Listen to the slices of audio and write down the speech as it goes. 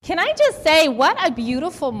Can I just say, what a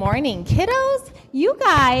beautiful morning. Kiddos, you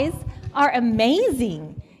guys are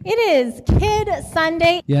amazing. It is Kid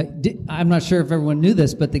Sunday. Yeah, I'm not sure if everyone knew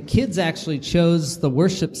this, but the kids actually chose the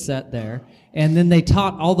worship set there, and then they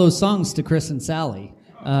taught all those songs to Chris and Sally.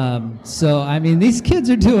 These kids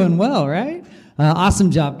are doing well, right? Awesome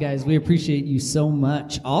job, guys. We appreciate you so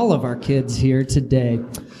much, all of our kids here today.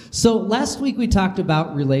 So last week we talked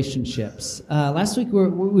about relationships. Last week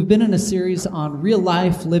we've been in a series on real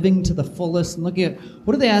life, living to the fullest, and looking at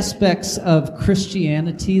what are the aspects of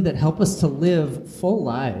Christianity that help us to live full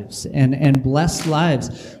lives and blessed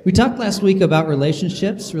lives. We talked last week about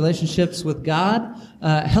relationships with God,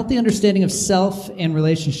 healthy understanding of self, and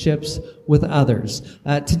relationships with others.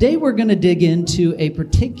 Today we're going to dig into a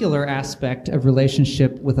particular aspect of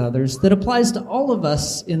relationship with others that applies to all of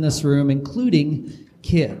us in this room, including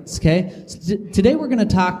kids, okay? So today we're going to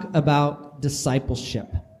talk about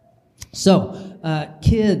discipleship. So,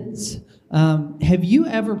 kids, have you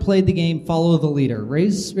ever played the game Follow the Leader?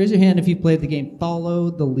 Raise your hand if you played the game Follow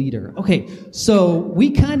the Leader. Okay, so we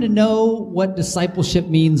kind of know what discipleship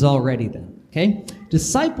means already then, okay?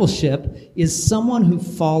 Discipleship is someone who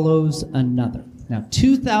follows another. Now,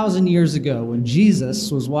 2,000 years ago, when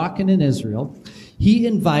Jesus was walking in Israel, he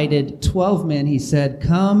invited 12 men. He said,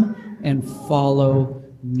 "Come and follow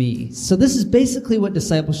me." So this is basically what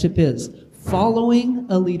discipleship is. Following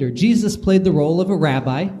a leader. Jesus played the role of a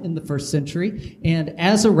rabbi in the first century, and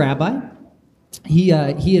as a rabbi, he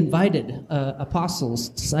invited apostles,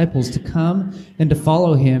 disciples to come and to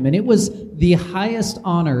follow him, and it was the highest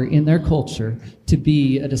honor in their culture to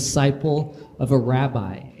be a disciple of a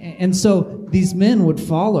rabbi. And so these men would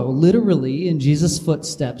follow literally in Jesus'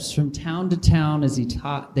 footsteps from town to town as he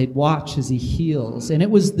taught. They'd watch as he heals. And it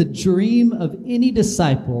was the dream of any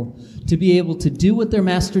disciple to be able to do what their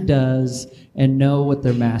master does and know what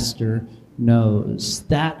their master knows.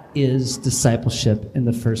 That is discipleship in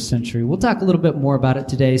the first century. We'll talk a little bit more about it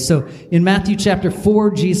today. So in Matthew chapter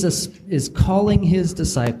 4, Jesus is calling his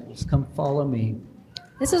disciples, "Come follow me."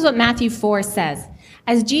 This is what Matthew 4 says.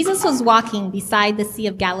 As Jesus was walking beside the Sea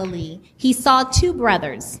of Galilee, he saw two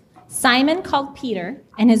brothers, Simon called Peter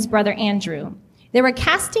and his brother Andrew. They were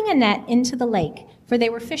casting a net into the lake, for they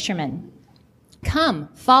were fishermen. "Come,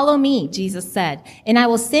 follow me," Jesus said, "and I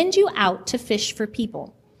will send you out to fish for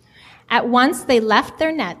people." At once they left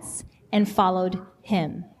their nets and followed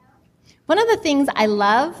him. One of the things I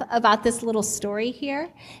love about this little story here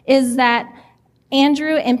is that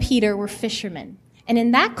Andrew and Peter were fishermen. And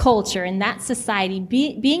in that culture, in that society,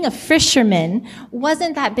 being a fisherman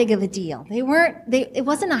wasn't that big of a deal. It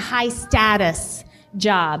wasn't a high status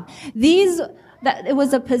job. It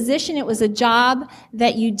was a position, it was a job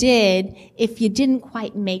that you did if you didn't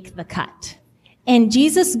quite make the cut. And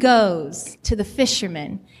Jesus goes to the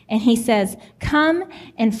fishermen and he says, "Come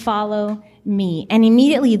and follow me." And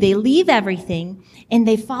immediately they leave everything and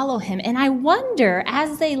they follow him. And I wonder,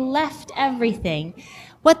 as they left everything,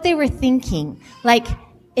 what they were thinking. Like,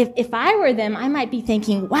 if I were them, I might be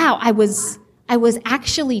thinking, wow, I was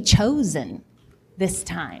actually chosen this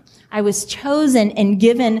time. I was chosen and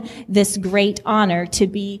given this great honor to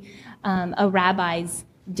be a rabbi's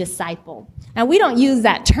disciple. Now, we don't use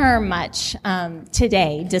that term much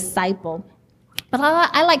today, disciple, but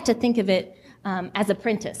I like to think of it as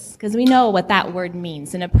apprentice, because we know what that word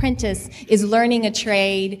means. An apprentice is learning a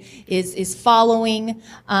trade, is following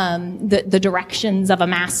the directions of a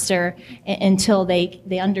master until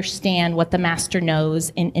they understand what the master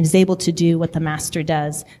knows and is able to do what the master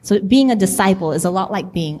does. So being a disciple is a lot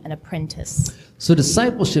like being an apprentice. So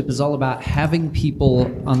discipleship is all about having people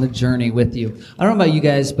on the journey with you. I don't know about you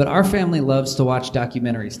guys, but our family loves to watch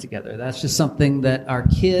documentaries together. That's just something that our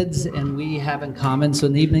kids and we have in common. So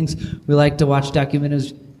in the evenings, we like to watch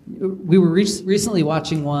documentaries. We were recently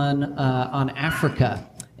watching one on Africa,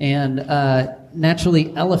 and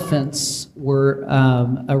naturally elephants were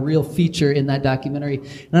a real feature in that documentary.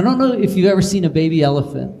 And I don't know if you've ever seen a baby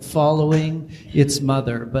elephant following its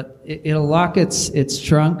mother, but it'll lock its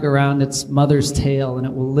trunk around its mother's tail, and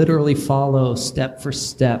it will literally follow step for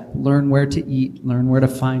step, learn where to eat, learn where to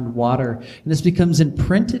find water. And this becomes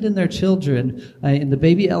imprinted in their children, in the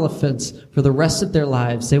baby elephants, for the rest of their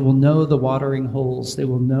lives. They will know the watering holes. They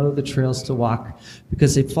will know the trails to walk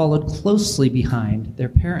because they followed closely behind their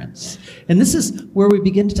parents. And this is where we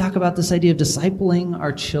begin to talk about this idea of discipling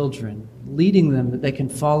our children, leading them, that they can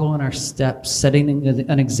follow in our steps, setting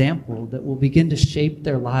an example that will begin to shape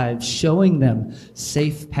their lives, showing them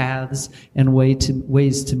safe paths and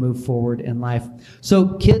ways to move forward in life.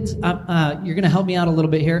 So kids, you're going to help me out a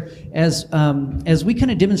little bit here as we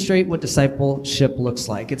kind of demonstrate what discipleship looks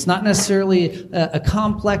like. It's not necessarily a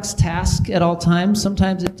complex task at all times.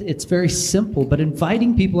 Sometimes it's very simple, but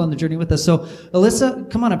inviting people on the journey with us. So Alyssa,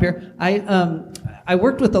 come on up here. I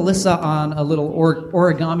worked with Alyssa on a little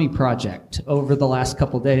origami project over the last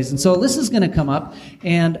couple days. And so Alyssa's going to come up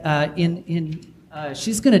and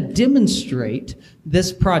she's going to demonstrate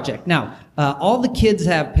this project. Now, all the kids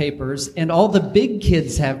have papers and all the big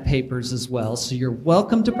kids have papers as well. So you're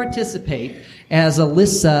welcome to participate as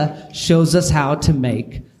Alyssa shows us how to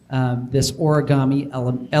make this origami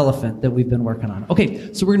elephant that we've been working on.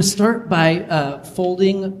 Okay, so we're going to start by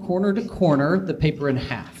folding corner to corner the paper in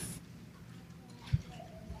half.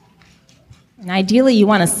 And ideally, you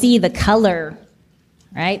want to see the color,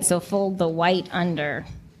 right? So fold the white under.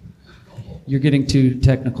 You're getting too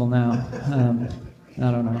technical now.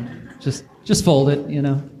 I don't know. Just fold it, you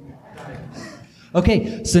know.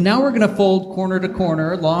 Okay, so now we're going to fold corner to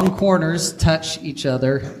corner. Long corners touch each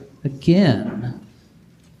other again.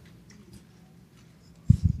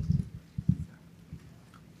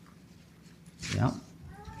 Yeah.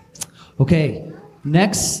 Okay,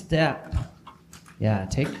 next step. Yeah,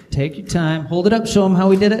 take your time. Hold it up, show them how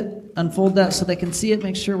we did it. Unfold that so they can see it.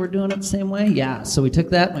 Make sure we're doing it the same way. Yeah, so we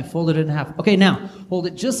took that and we folded it in half. Okay, now, hold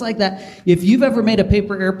it just like that. If you've ever made a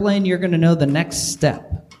paper airplane, you're going to know the next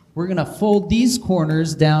step. We're going to fold these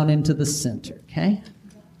corners down into the center, okay?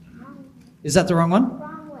 Is that the wrong one?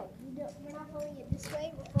 Wrong way. We're not folding it this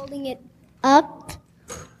way. We're folding it up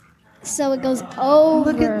so it goes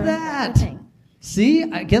over. Look at that. Okay. See,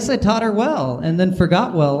 I guess I taught her well and then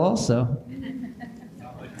forgot well also.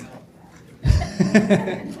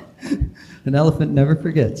 An elephant never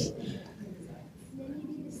forgets. Then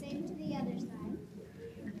you do the same to the other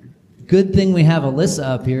side. Good thing we have Alyssa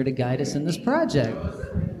up here to guide us in this project.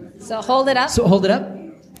 So hold it up. So hold it up.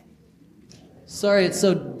 Sorry, it's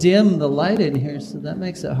so dim, the light in here, so that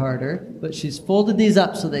makes it harder. But she's folded these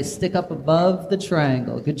up so they stick up above the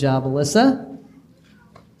triangle. Good job, Alyssa.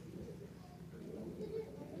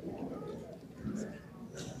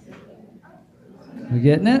 We're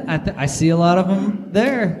getting it? I see a lot of them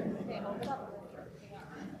there.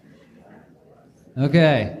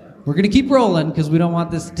 Okay. We're going to keep rolling because we don't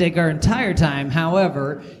want this to take our entire time.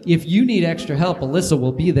 However, if you need extra help, Alyssa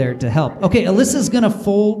will be there to help. Okay, Alyssa's going to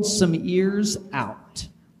fold some ears out.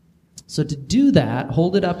 So to do that,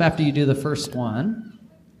 hold it up after you do the first one.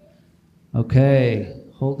 Okay,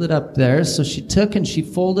 hold it up there. So she took and she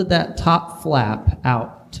folded that top flap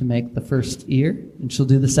out to make the first ear, and she'll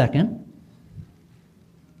do the second.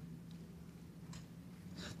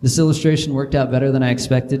 This illustration worked out better than I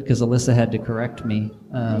expected because Alyssa had to correct me.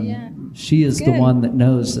 She is the one that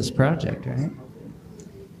knows this project, right?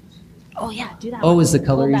 Oh, yeah, do that Oh, one. is the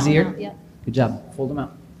color Fold that easier? one out, yep. Good job. Fold them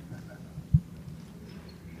out.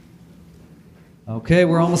 Okay,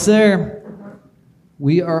 we're almost there.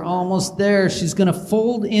 We are almost there. She's going to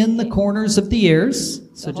fold in the corners of the ears.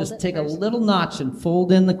 So just take a little notch and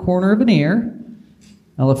fold in the corner of an ear.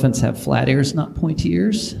 Elephants have flat ears, not pointy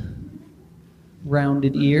ears.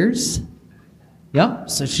 Rounded ears. Yep,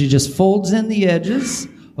 so she just folds in the edges.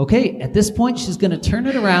 Okay, at this point, she's going to turn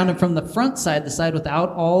it around, and from the front side, the side without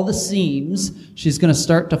all the seams, she's going to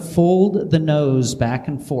start to fold the nose back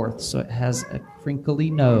and forth so it has a crinkly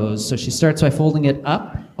nose. So she starts by folding it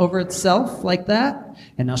up over itself like that,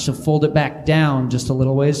 and now she'll fold it back down just a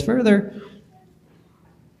little ways further.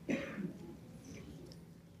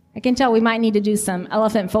 I can tell we might need to do some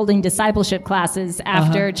elephant folding discipleship classes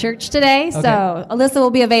after church today. Okay. So Alyssa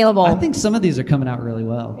will be available. I think some of these are coming out really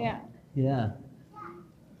well. Yeah.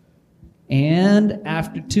 And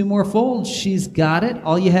after 2 more folds, she's got it.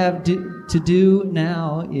 All you have to do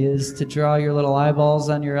now is to draw your little eyeballs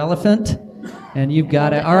on your elephant. And you've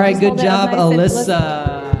got it. All right, good job,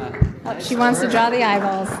 Alyssa. Oh, she wants to draw the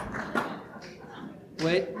eyeballs.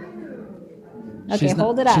 Wait. Okay,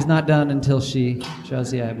 hold it up. She's not done until she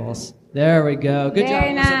draws the eyeballs. There we go. Good job,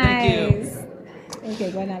 Alyssa. Thank you.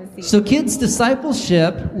 Okay, go ahead and have a seat. So kids,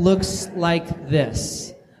 discipleship looks like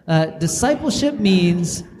this. Discipleship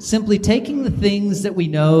means simply taking the things that we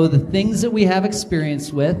know, the things that we have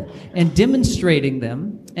experience with, and demonstrating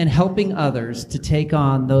them and helping others to take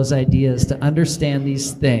on those ideas, to understand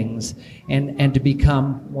these things, and to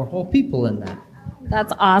become more whole people in that.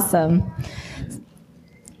 That's awesome.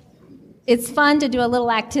 It's fun to do a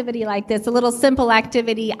little activity like this, a little simple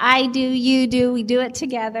activity. I do, you do, we do it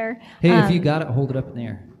together. Hey, if you got it, hold it up in the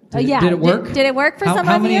air. Did it work? Did it work for some of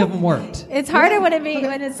you? How many of them worked? It's harder when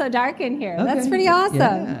it's so dark in here. Okay. That's pretty awesome.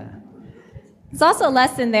 Yeah. It's also a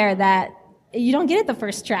lesson there that you don't get it the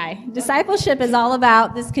first try. Discipleship is all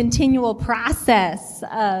about this continual process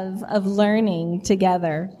of learning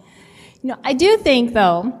together. I do think,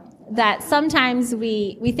 though, that sometimes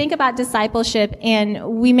we think about discipleship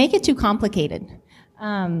and we make it too complicated.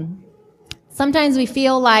 Sometimes we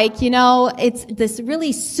feel like, it's this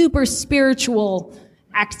really super spiritual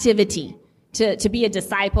activity to be a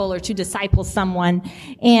disciple or to disciple someone,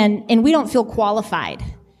 and we don't feel qualified.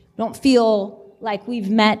 We don't feel like we've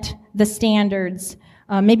met the standards.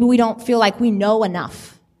 Maybe we don't feel like we know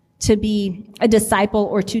enough to be a disciple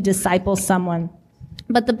or to disciple someone.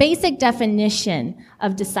 But the basic definition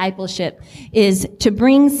of discipleship is to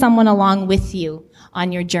bring someone along with you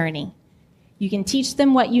on your journey. You can teach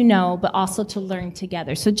them what you know, but also to learn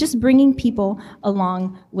together. So just bringing people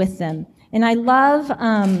along with them. And I love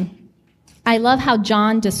how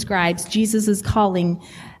John describes Jesus' calling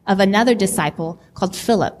of another disciple called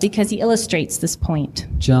Philip, because he illustrates this point.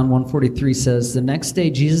 John 1:43 says, "The next day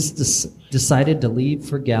Jesus decided to leave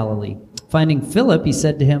for Galilee. Finding Philip, he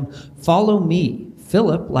said to him, 'Follow me.'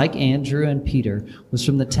 Philip, like Andrew and Peter, was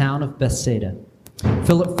from the town of Bethsaida.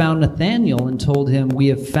 Philip found Nathanael and told him, 'We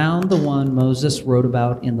have found the one Moses wrote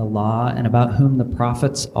about in the law and about whom the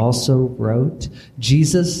prophets also wrote,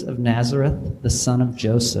 Jesus of Nazareth, the son of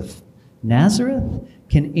Joseph.' 'Nazareth?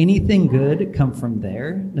 Can anything good come from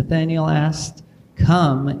there?' Nathanael asked.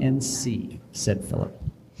 'Come and see,' said Philip."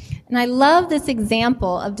 And I love this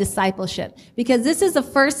example of discipleship because this is the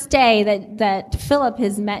first day that Philip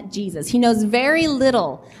has met Jesus. He knows very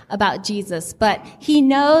little about Jesus, but he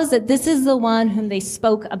knows that this is the one whom they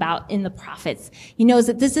spoke about in the prophets. He knows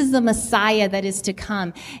that this is the Messiah that is to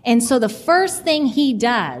come. And so the first thing he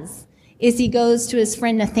does is he goes to his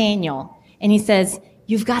friend Nathanael and he says,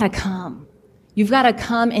 "You've got to come. You've got to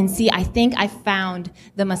come and see. I think I found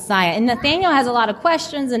the Messiah." And Nathanael has a lot of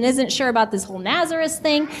questions and isn't sure about this whole Nazareth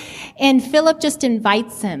thing. And Philip just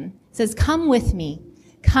invites him, says, "Come with me.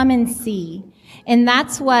 Come and see." And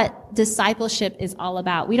that's what discipleship is all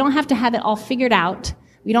about. We don't have to have it all figured out.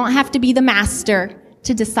 We don't have to be the master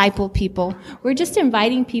to disciple people. We're just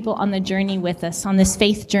inviting people on the journey with us, on this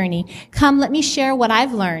faith journey. Come, let me share what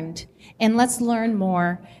I've learned, and let's learn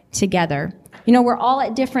more together. We're all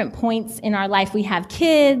at different points in our life. We have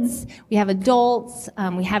kids, we have adults,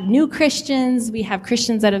 we have new Christians, we have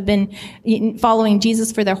Christians that have been following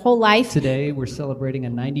Jesus for their whole life. Today, we're celebrating a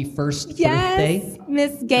 91st birthday. Yes,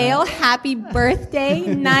 Miss Gail, happy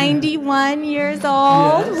birthday, 91 years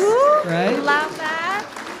old. Yes, Woo, right? love that.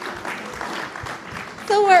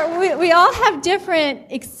 So we all have different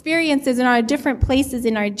experiences and are different places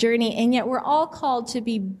in our journey, and yet we're all called to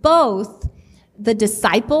be both the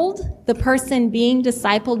discipled, the person being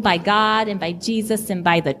discipled by God and by Jesus and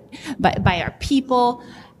by our people,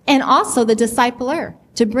 and also the discipler,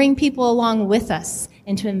 to bring people along with us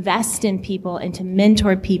and to invest in people and to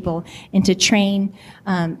mentor people and to train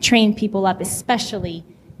people up, especially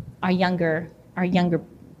our younger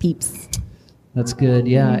peeps. That's good,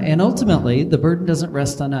 yeah. And ultimately, the burden doesn't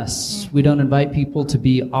rest on us. We don't invite people to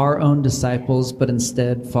be our own disciples, but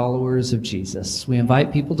instead followers of Jesus. We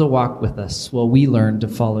invite people to walk with us while we learn to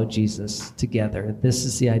follow Jesus together. This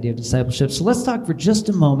is the idea of discipleship. So let's talk for just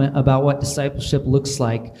a moment about what discipleship looks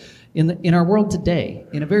like in our world today,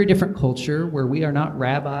 in a very different culture where we are not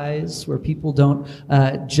rabbis, where people don't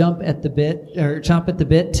chomp at the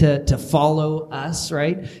bit to follow us,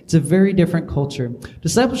 right? It's a very different culture.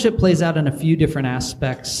 Discipleship plays out in a few different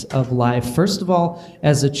aspects of life. First of all,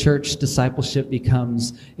 as a church, discipleship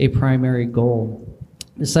becomes a primary goal.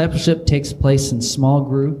 Discipleship takes place in small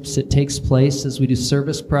groups. It takes place as we do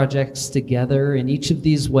service projects together. In each of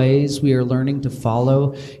these ways, we are learning to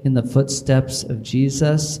follow in the footsteps of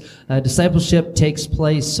Jesus. Discipleship takes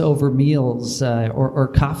place over meals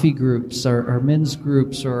or coffee groups or men's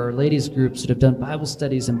groups or ladies' groups that have done Bible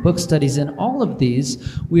studies and book studies. In all of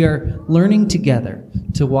these, we are learning together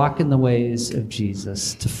to walk in the ways of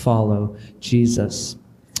Jesus, to follow Jesus.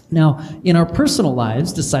 Now, in our personal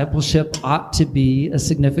lives, discipleship ought to be a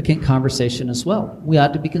significant conversation as well. We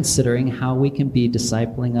ought to be considering how we can be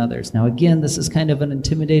discipling others. Now, again, this is kind of an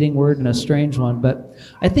intimidating word and a strange one, but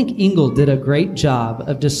I think Engel did a great job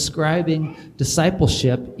of describing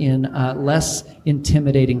discipleship in less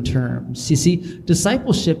intimidating terms. You see,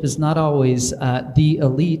 discipleship is not always the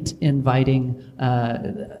elite inviting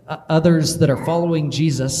others that are following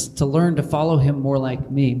Jesus to learn to follow him more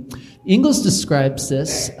like me. Engels describes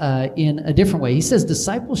this in a different way. He says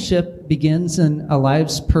discipleship begins in the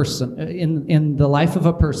life of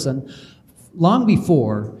a person long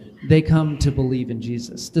before they come to believe in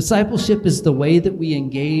Jesus. Discipleship is the way that we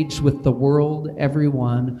engage with the world,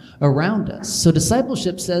 everyone around us. So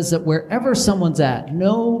discipleship says that wherever someone's at,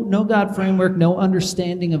 no God framework, no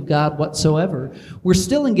understanding of God whatsoever, we're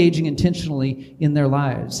still engaging intentionally in their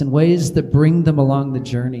lives in ways that bring them along the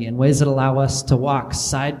journey, in ways that allow us to walk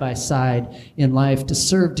side by side in life, to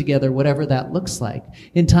serve together, whatever that looks like.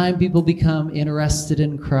 In time, people become interested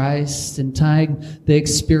in Christ. In time, they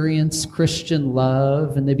experience Christian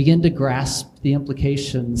love, and they begin to grasp the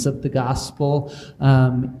implications of the gospel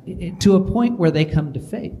to a point where they come to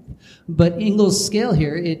faith. But Engel's scale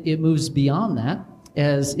here, it moves beyond that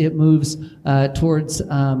as it moves towards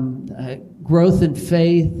growth in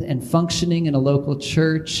faith and functioning in a local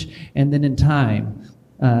church, and then in time,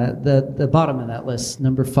 the bottom of that list,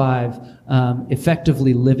 number 5,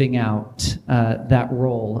 effectively living out that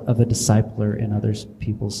role of a discipler in other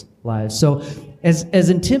people's lives. So as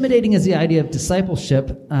intimidating as the idea of discipleship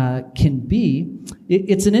can be,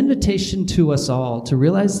 it's an invitation to us all to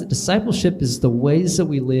realize that discipleship is the ways that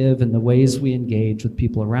we live and the ways we engage with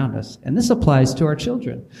people around us. And this applies to our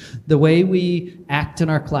children. The way we act in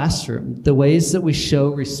our classroom, the ways that we show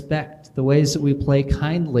respect, the ways that we play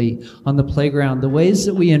kindly on the playground, the ways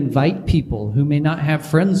that we invite people who may not have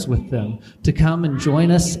friends with them to come and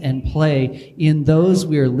join us and play. In those,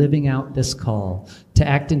 we are living out this call to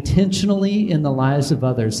act intentionally in the lives of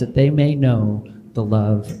others that they may know the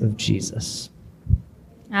love of Jesus.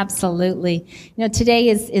 Absolutely. Today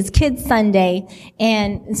is Kids Sunday,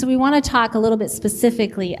 and so we want to talk a little bit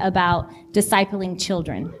specifically about discipling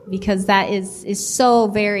children, because that is so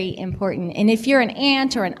very important. And if you're an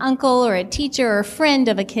aunt or an uncle or a teacher or a friend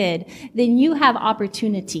of a kid, then you have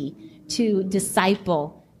opportunity to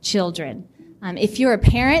disciple children. If you're a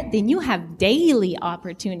parent, then you have daily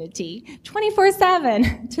opportunity,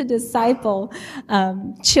 24/7, to disciple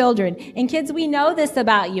children. And kids, we know this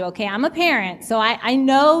about you, okay? I'm a parent, so I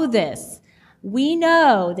know this. We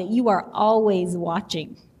know that you are always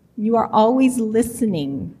watching. You are always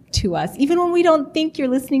listening to us. Even when we don't think you're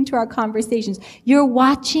listening to our conversations, you're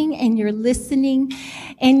watching and you're listening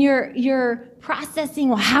and you're processing,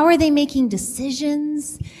 well, how are they making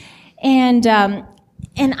decisions? And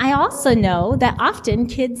I also know that often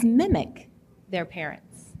kids mimic their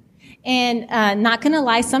parents. And not going to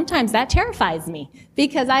lie, sometimes that terrifies me,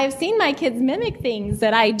 because I have seen my kids mimic things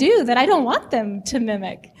that I do that I don't want them to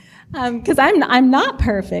mimic, because I'm not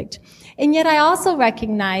perfect. And yet I also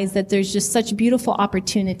recognize that there's just such beautiful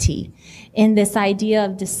opportunity in this idea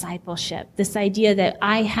of discipleship, this idea that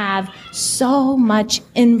I have so much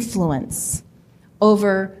influence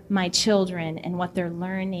over my children and what they're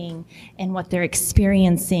learning and what they're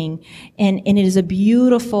experiencing. And it is a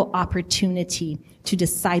beautiful opportunity to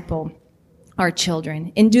disciple our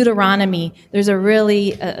children. In Deuteronomy, there's some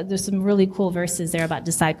really cool verses there about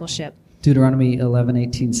discipleship. Deuteronomy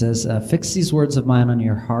 11:18 says, "Fix these words of mine on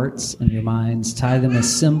your hearts and your minds. Tie them as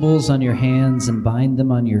symbols on your hands and bind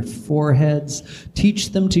them on your foreheads.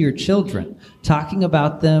 Teach them to your children, talking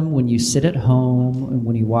about them when you sit at home and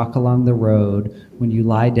when you walk along the road, when you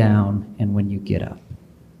lie down and when you get up."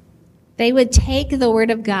 They would take the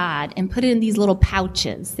Word of God and put it in these little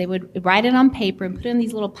pouches. They would write it on paper and put it in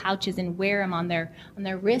these little pouches and wear them on their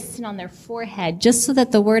wrists and on their forehead, just so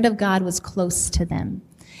that the Word of God was close to them.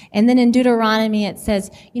 And then in Deuteronomy, it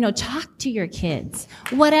says, talk to your kids,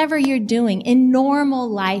 whatever you're doing in normal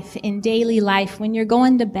life, in daily life, when you're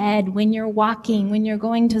going to bed, when you're walking, when you're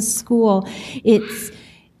going to school.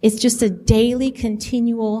 It's just a daily,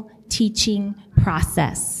 continual teaching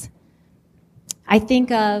process. I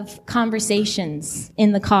think of conversations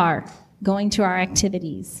in the car, going to our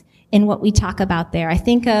activities, and what we talk about there. I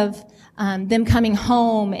think of them coming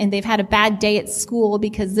home and they've had a bad day at school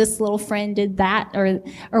because this little friend did that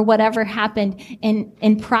or whatever happened,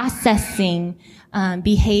 and processing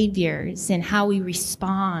behaviors and how we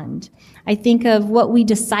respond. I think of what we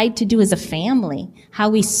decide to do as a family, how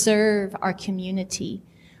we serve our community,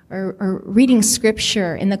 or reading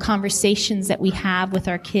scripture in the conversations that we have with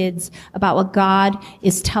our kids about what God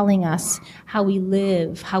is telling us, how we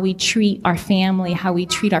live, how we treat our family, how we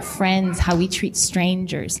treat our friends, how we treat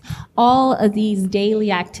strangers. All of these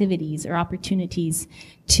daily activities are opportunities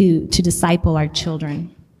to disciple our children.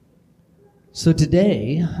 So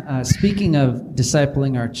today, speaking of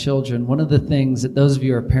discipling our children, one of the things that those of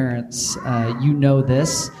you who are parents, you know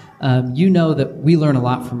this, you know that we learn a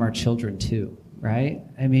lot from our children too. right?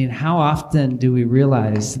 I mean, how often do we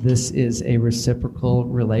realize this is a reciprocal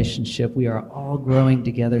relationship? We are all growing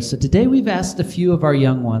together. So today we've asked a few of our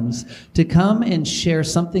young ones to come and share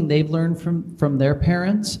something they've learned from their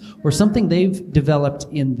parents or something they've developed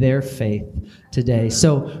in their faith today.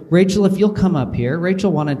 So Rachel, if you'll come up here.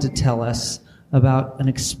 Rachel wanted to tell us about an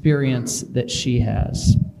experience that she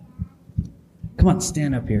has. Come on,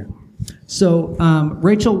 stand up here. So,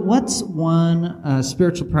 Rachel, what's one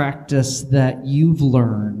spiritual practice that you've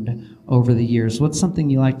learned over the years? What's something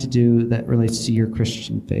you like to do that relates to your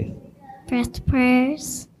Christian faith? Breath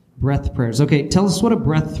prayers. Breath prayers. Okay, tell us what a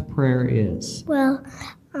breath prayer is. Well,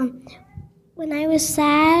 when I was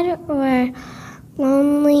sad or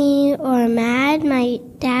lonely or mad, my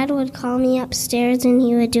dad would call me upstairs and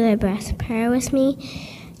he would do a breath prayer with me.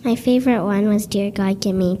 My favorite one was, "Dear God,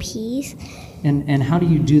 give me peace." And how do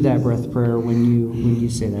you do that breath prayer when you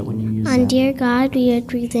say that, when you use that? On "Dear God," we would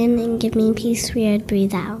breathe in, and "Give me peace," we would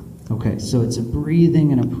breathe out. Okay, so it's a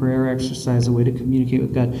breathing and a prayer exercise, a way to communicate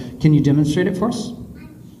with God. Can you demonstrate it for us?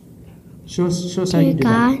 Show us how you do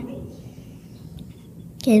that. Dear God,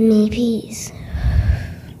 give me peace.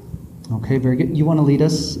 Okay, very good. You want to lead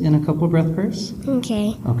us in a couple of breath prayers?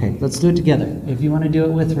 Okay. Okay, let's do it together. If you want to do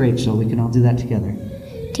it with Rachel, we can all do that together.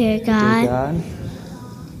 Dear God, Dear God,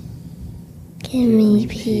 give me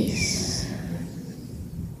peace.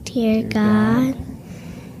 Dear God,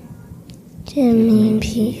 give me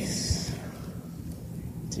peace.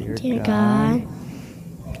 Dear God,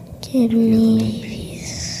 give me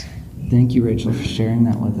peace. Thank you, Rachel, for sharing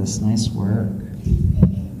that with us. Nice work.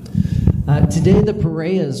 Today, the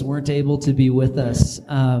Pereas weren't able to be with us,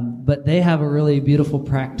 but they have a really beautiful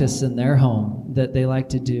practice in their home that they like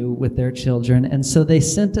to do with their children. And so they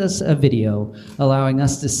sent us a video allowing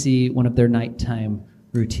us to see one of their nighttime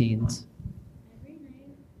routines. Every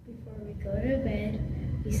night before we go to bed,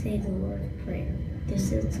 we say the Lord's Prayer.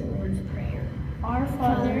 This is the Lord's Prayer. Our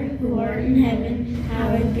Father, who art in heaven,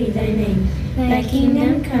 hallowed be thy name. Thy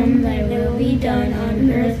kingdom come, thy will be done on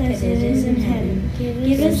earth as it is in heaven.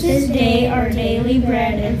 Give us this day our daily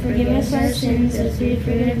bread, and forgive us our sins as we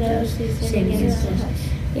forgive those who sin against us.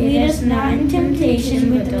 Lead us not in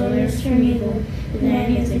temptation, but deliver us from evil. For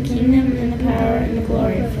thine is the kingdom, and the power, and the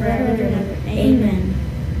glory forever and ever. Amen.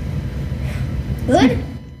 Good?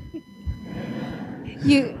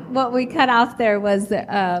 What we cut off there was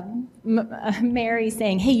Mary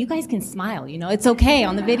saying, "Hey, you guys can smile. You know, it's okay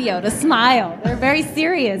on the video to smile." They're very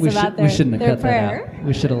serious about we shouldn't have their cut prayer. that out.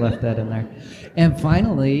 We should have left that in there. And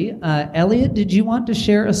finally, Elliot, did you want to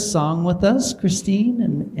share a song with us? Christine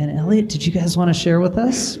and Elliot, did you guys want to share with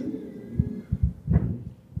us? How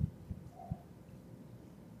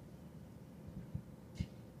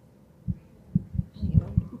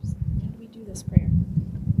do we do this prayer?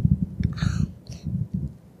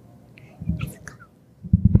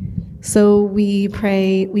 So we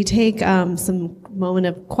pray, we take some moment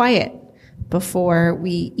of quiet before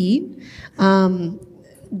we eat.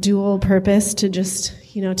 Dual purpose to just,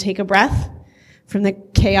 take a breath from the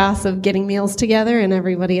chaos of getting meals together and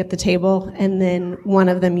everybody at the table. And then one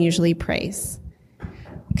of them usually prays.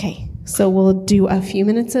 Okay, so we'll do a few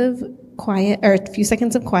minutes of quiet, or a few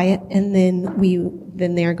seconds of quiet, and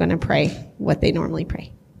then they're going to pray what they normally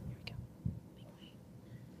pray.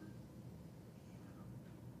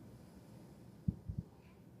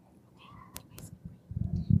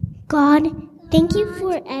 God, thank you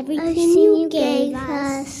for everything you gave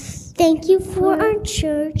us. Thank you for our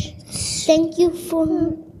church. Thank you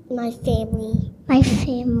for my family.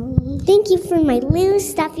 Thank you for my little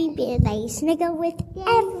stuffy bear that I snuggle with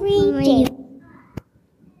every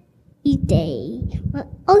day.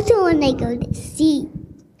 Also when I go to sleep.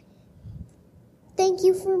 Thank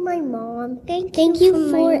you for my mom. Thank you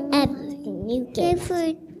for everything you gave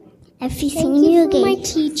us. Everything you gave. Thank you for my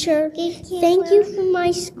teacher. Thank you for my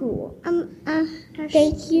school.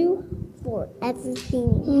 Thank you for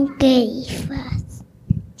everything you gave us.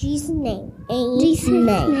 In Jesus' name.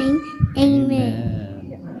 Amen.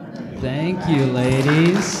 Amen. Thank you,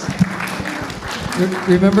 ladies.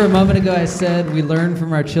 Remember a moment ago I said we learn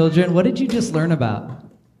from our children. What did you just learn about?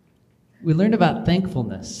 We learned about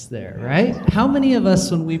thankfulness there, right? How many of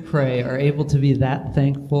us, when we pray, are able to be that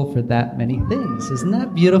thankful for that many things? Isn't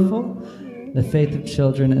that beautiful? The faith of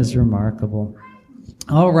children is remarkable.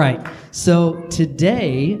 All right, so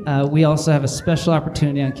today we also have a special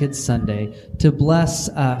opportunity on Kids Sunday to bless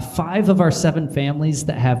 5 of our 7 families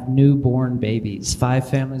that have newborn babies. 5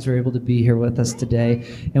 families were able to be here with us today,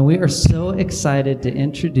 and we are so excited to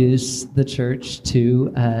introduce the church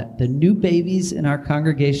to the new babies in our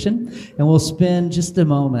congregation, and we'll spend just a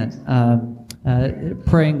moment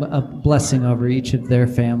praying a blessing over each of their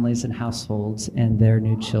families and households and their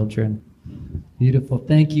new children. Beautiful.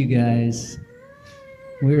 Thank you, guys.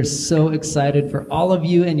 We're so excited for all of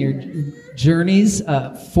you and your journeys.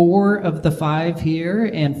 4 of the 5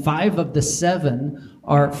 here and 5 of the 7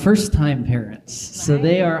 are first-time parents. So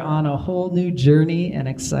they are on a whole new journey and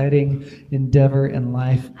exciting endeavor in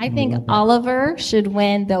life. I think Oliver should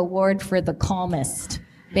win the award for the calmest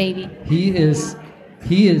baby.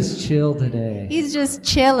 He is chill today. He's just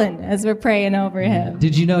chilling as we're praying over him.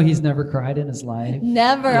 Did you know he's never cried in his life?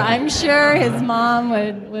 Never. Yeah. I'm sure his mom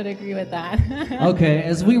would agree with that. Okay,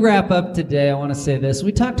 as we wrap up today, I want to say this.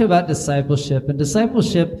 We talked about discipleship, and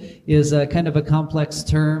discipleship is a kind of a complex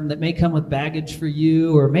term that may come with baggage for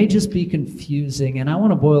you or may just be confusing, and I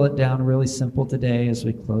want to boil it down really simple today as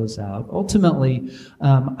we close out. Ultimately,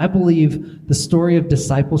 I believe the story of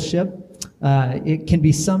discipleship it can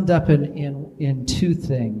be summed up in 2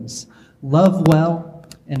 things: love well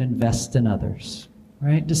and invest in others.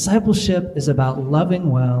 Right? Discipleship is about loving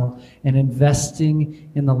well and investing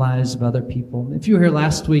in the lives of other people. If you were here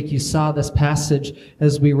last week, you saw this passage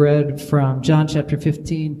as we read from John chapter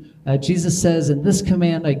 15. Jesus says, "In this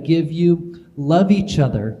command I give you, love each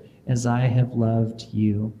other as I have loved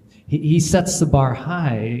you." He sets the bar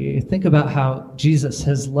high. Think about how Jesus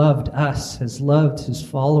has loved us, has loved his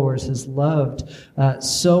followers, has loved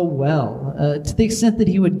so well, to the extent that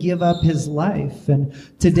he would give up his life. And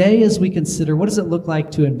today, as we consider, what does it look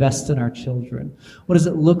like to invest in our children? What does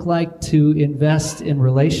it look like to invest in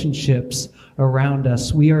relationships around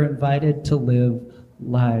us? We are invited to live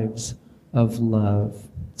lives of love.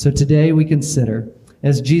 So today we consider,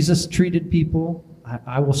 as Jesus treated people,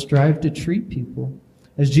 I will strive to treat people.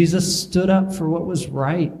 As Jesus stood up for what was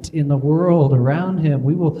right in the world around him,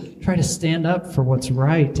 we will try to stand up for what's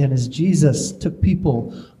right. And as Jesus took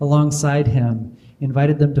people alongside him,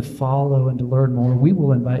 invited them to follow and to learn more, we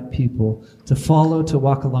will invite people to follow, to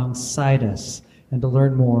walk alongside us, and to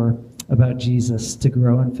learn more about Jesus, to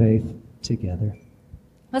grow in faith together.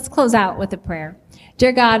 Let's close out with a prayer.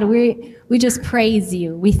 Dear God, we just praise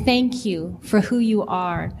you. We thank you for who you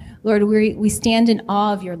are. Lord, we stand in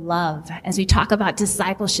awe of your love. As we talk about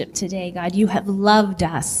discipleship today, God, you have loved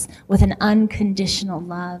us with an unconditional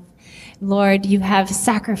love. Lord, you have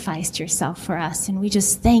sacrificed yourself for us, and we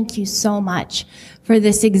just thank you so much for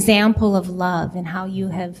this example of love and how you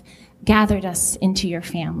have gathered us into your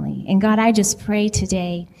family. And God, I just pray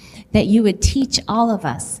today that you would teach all of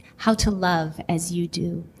us how to love as you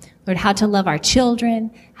do. Lord, how to love our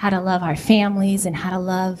children, how to love our families, and how to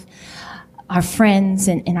love our friends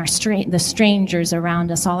and the strangers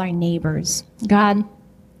around us, all our neighbors. God,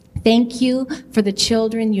 thank you for the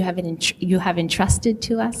children you have entrusted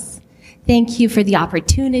to us. Thank you for the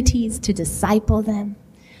opportunities to disciple them.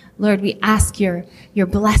 Lord, we ask your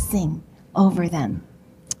blessing over them.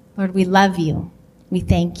 Lord, we love you. We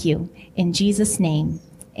thank you. In Jesus' name,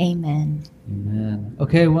 amen. Amen.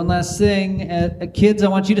 Okay, one last thing. Kids, I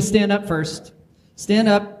want you to stand up first. Stand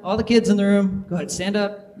up. All the kids in the room, go ahead, stand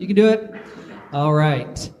up. You can do it. All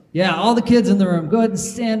right. Yeah, all the kids in the room, go ahead and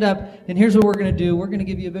stand up. And here's what we're going to do. We're going to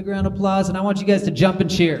give you a big round of applause, and I want you guys to jump and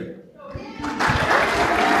cheer.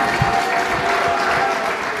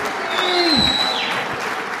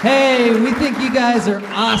 Hey, we think you guys are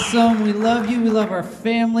awesome. We love you. We love our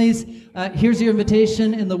families. Here's your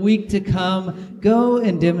invitation in the week to come. Go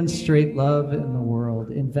and demonstrate love in the world.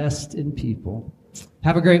 Invest in people.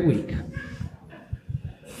 Have a great week.